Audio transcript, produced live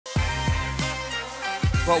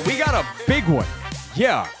But we got a big one.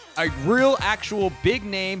 Yeah, a real actual big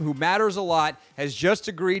name who matters a lot has just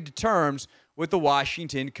agreed to terms with the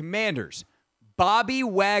Washington Commanders. Bobby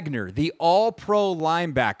Wagner, the all-pro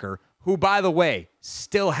linebacker, who, by the way,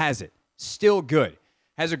 still has it, still good,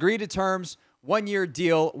 has agreed to terms, one-year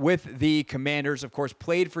deal with the Commanders. Of course,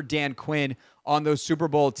 played for Dan Quinn on those Super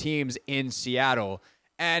Bowl teams in Seattle.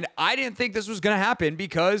 And I didn't think this was going to happen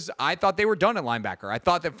because I thought they were done at linebacker. I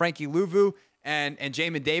thought that Frankie Luvu and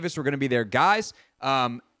Jamin Davis were going to be their guys.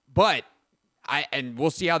 But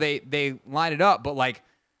we'll see how they line it up. But like,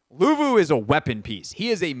 Luvu is a weapon piece.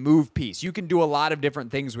 He is a move piece. You can do a lot of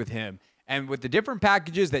different things with him. And with the different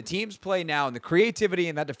packages that teams play now and the creativity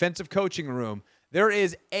in that defensive coaching room, there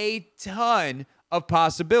is a ton of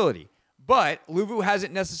possibility. But Luvu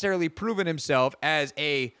hasn't necessarily proven himself as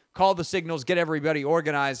a call the signals, get everybody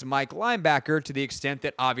organized Mike linebacker, to the extent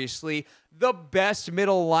that obviously the best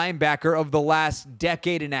middle linebacker of the last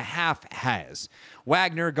decade and a half has.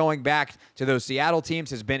 Wagner, going back to those Seattle teams,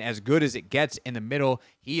 has been as good as it gets in the middle.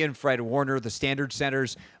 He and Fred Warner, the standard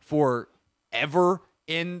centers forever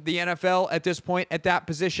in the NFL at this point at that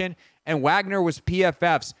position. And Wagner was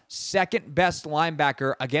PFF's second best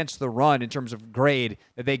linebacker against the run in terms of grade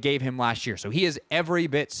that they gave him last year. So he is every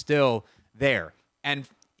bit still there. And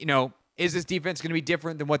is this defense going to be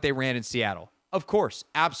different than what they ran in Seattle? Of course,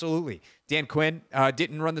 absolutely. Dan Quinn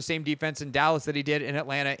didn't run the same defense in Dallas that he did in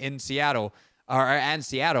Atlanta and Seattle.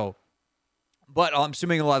 But I'm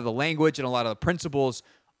assuming a lot of the language and a lot of the principles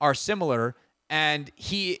are similar. And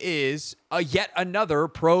he is yet another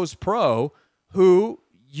pros pro who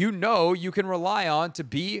you can rely on to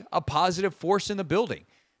be a positive force in the building.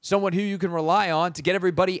 Someone who you can rely on to get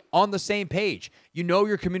everybody on the same page.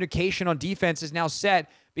 Your communication on defense is now set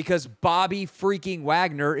because Bobby freaking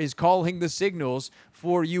Wagner is calling the signals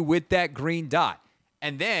for you with that green dot.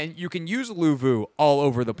 And then you can use Luvu all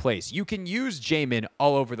over the place. You can use Jamin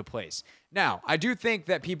all over the place. Now, I do think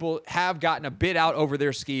that people have gotten a bit out over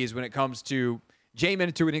their skis when it comes to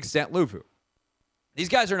Jamin, to an extent, Luvu. These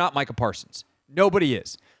guys are not Micah Parsons. Nobody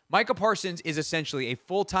is. Micah Parsons is essentially a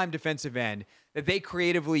full-time defensive end that they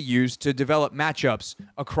creatively use to develop matchups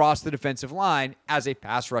across the defensive line as a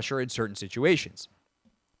pass rusher in certain situations.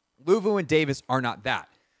 Luvu and Davis are not that.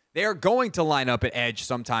 They are going to line up at edge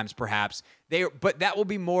sometimes, perhaps, but that will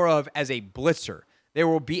be more of as a blitzer. They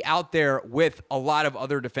will be out there with a lot of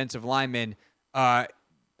other defensive linemen and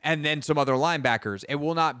then some other linebackers. It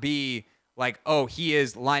will not be like, oh, he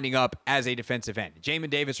is lining up as a defensive end.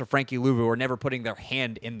 Jamin Davis or Frankie Luvu are never putting their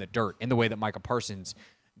hand in the dirt in the way that Micah Parsons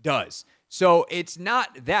does. So it's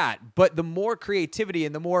not that, but the more creativity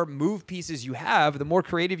and the more move pieces you have, the more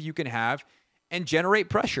creative you can have and generate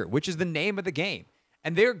pressure, which is the name of the game.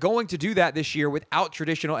 And they're going to do that this year without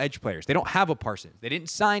traditional edge players. They don't have a Parsons. They didn't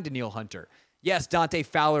sign Danielle Hunter. Yes, Dante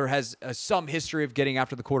Fowler has some history of getting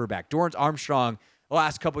after the quarterback. Dorrance Armstrong, the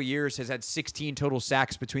last couple of years, has had 16 total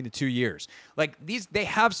sacks between the 2 years. Like, they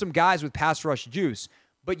have some guys with pass rush juice,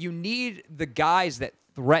 but you need the guys that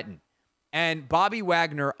threaten. And Bobby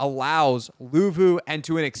Wagner allows Luvu and,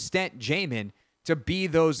 to an extent, Jamin to be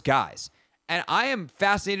those guys. And I am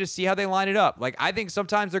fascinated to see how they line it up. Like, I think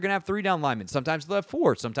sometimes they're going to have 3 down linemen. Sometimes they'll have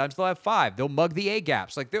 4. Sometimes they'll have 5. They'll mug the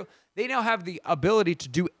A-gaps. Like, they now have the ability to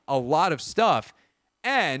do a lot of stuff.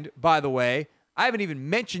 And, by the way, I haven't even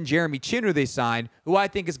mentioned Jeremy Chin, who they signed, who I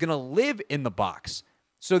think is going to live in the box.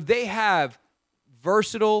 So they have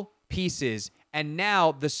versatile pieces. And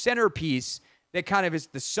now the centerpiece that kind of is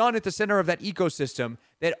the sun at the center of that ecosystem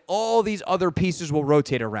that all these other pieces will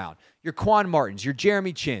rotate around. Your Quan Martins, your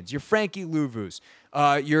Jeremy Chins, your Frankie Luvus,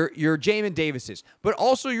 your Jamin Davises, but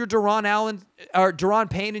also your Deron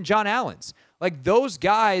Payne and John Allens. Like, those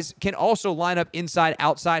guys can also line up inside,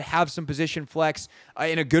 outside, have some position flex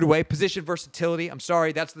in a good way. Position versatility. I'm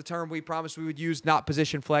sorry, that's the term we promised we would use, not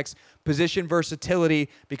position flex. Position versatility,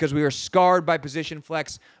 because we were scarred by position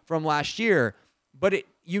flex from last year. But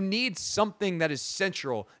you need something that is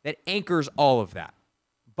central, that anchors all of that.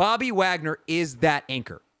 Bobby Wagner is that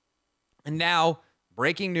anchor. And now,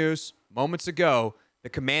 breaking news, moments ago, the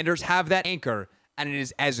Commanders have that anchor, and it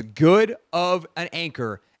is as good of an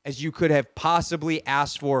anchor as you could have possibly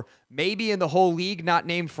asked for, maybe in the whole league, not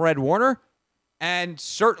named Fred Warner, and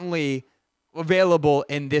certainly available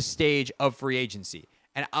in this stage of free agency.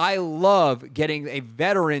 And I love getting a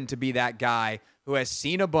veteran to be that guy who has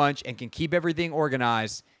seen a bunch and can keep everything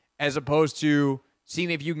organized, as opposed to seeing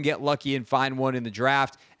if you can get lucky and find one in the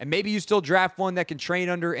draft. And maybe you still draft one that can train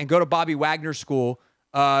under and go to Bobby Wagner school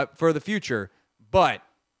for the future. But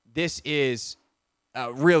this is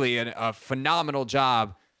really a phenomenal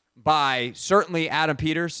job by certainly Adam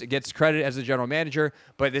Peters. It gets credit as the general manager,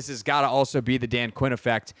 but this has got to also be the Dan Quinn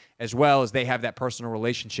effect as well, as they have that personal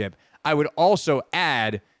relationship. I would also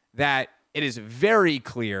add that it is very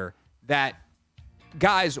clear that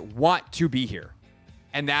guys want to be here,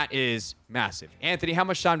 and that is massive. Anthony, how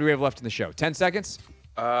much time do we have left in the show? 10 seconds?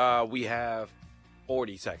 We have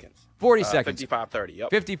 40 seconds. 40 seconds. 55-30. Yep.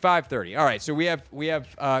 55-30. All right, so we have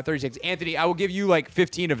 30 seconds. Anthony, I will give you like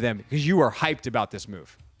 15 of them because you are hyped about this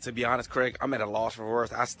move. To be honest, Craig, I'm at a loss for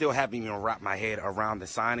words. I still haven't even wrapped my head around the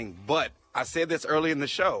signing, but I said this early in the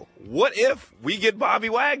show. What if we get Bobby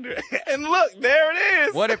Wagner? And look, there it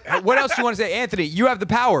is. What else do you want to say? Anthony, you have the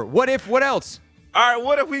power. What else? All right,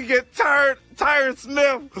 what if we get Tyron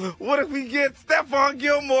Smith? What if we get Stephon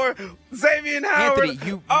Gilmore, Xavier Howard? Anthony,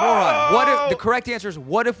 you moron. What if the correct answer is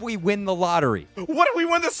what if we win the lottery? What if we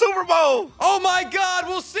win the Super Bowl? Oh my God,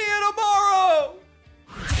 we'll see you tomorrow.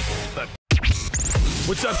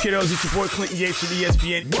 What's up, kiddos? It's your boy Clinton Yates from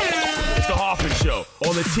ESPN. It's the Hoffman Show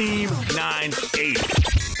on the Team 980.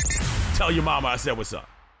 Tell your mama I said what's up.